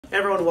Hey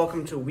everyone,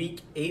 welcome to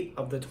week 8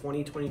 of the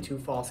 2022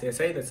 Fall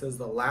CSA. This is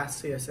the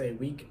last CSA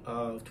week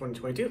of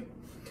 2022.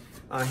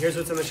 Here's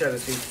what's in the share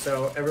this week.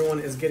 So everyone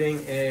is getting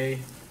a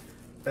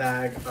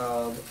bag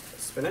of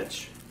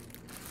spinach,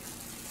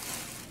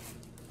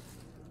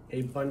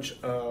 a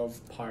bunch of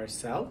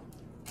parsley,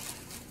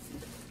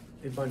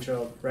 a bunch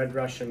of red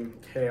Russian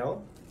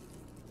kale.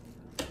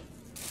 I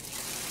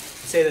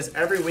say this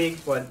every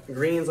week, but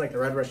greens like the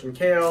red Russian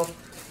kale,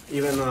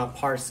 even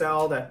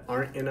parsley that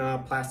aren't in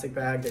a plastic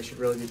bag, they should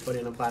really be put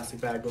in a plastic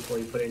bag before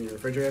you put it in your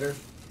refrigerator.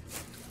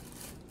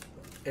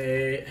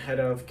 A head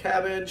of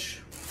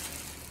cabbage,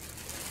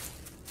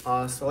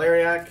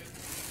 celeriac,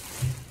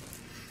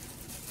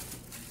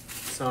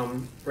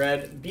 some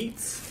red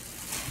beets,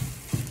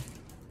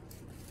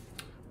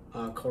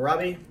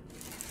 kohlrabi,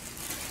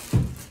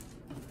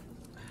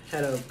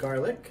 head of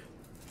garlic,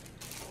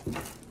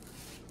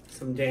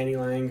 some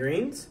dandelion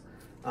greens.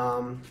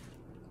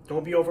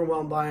 Don't be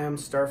overwhelmed by them,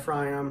 stir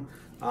fry them.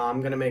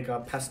 I'm gonna make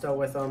a pesto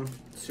with them,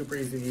 super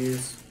easy to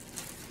use.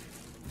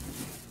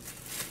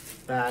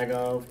 Bag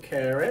of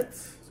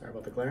carrots, sorry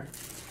about the glare.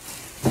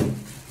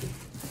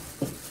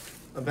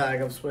 A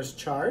bag of Swiss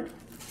chard.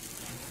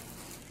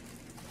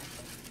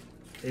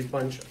 A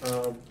bunch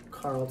of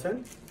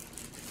Carlton.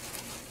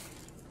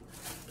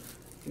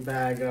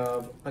 Bag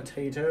of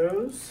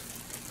potatoes.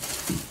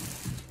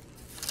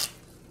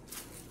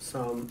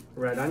 Some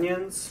red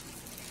onions.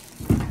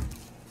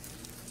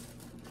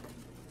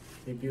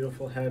 A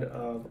beautiful head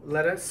of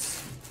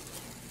lettuce,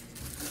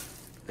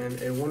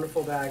 and a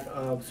wonderful bag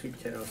of sweet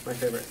potatoes, my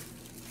favorite.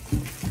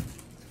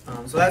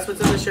 So that's what's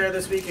in the share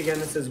this week. Again,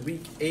 this is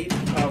week 8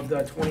 of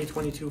the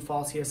 2022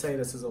 Fall CSA.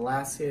 This is the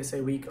last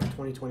CSA week of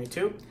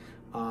 2022.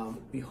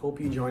 We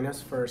hope you join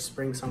us for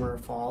spring, summer,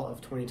 fall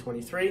of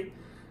 2023.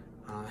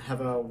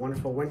 Have a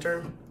wonderful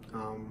winter.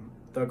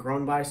 The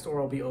Grown By store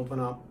will be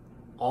open up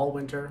all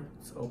winter.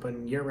 It's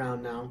open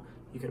year-round now.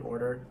 You can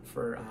order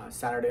for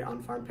Saturday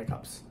on-farm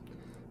pickups.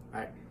 All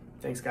right,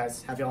 thanks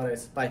guys. Happy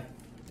holidays. Bye.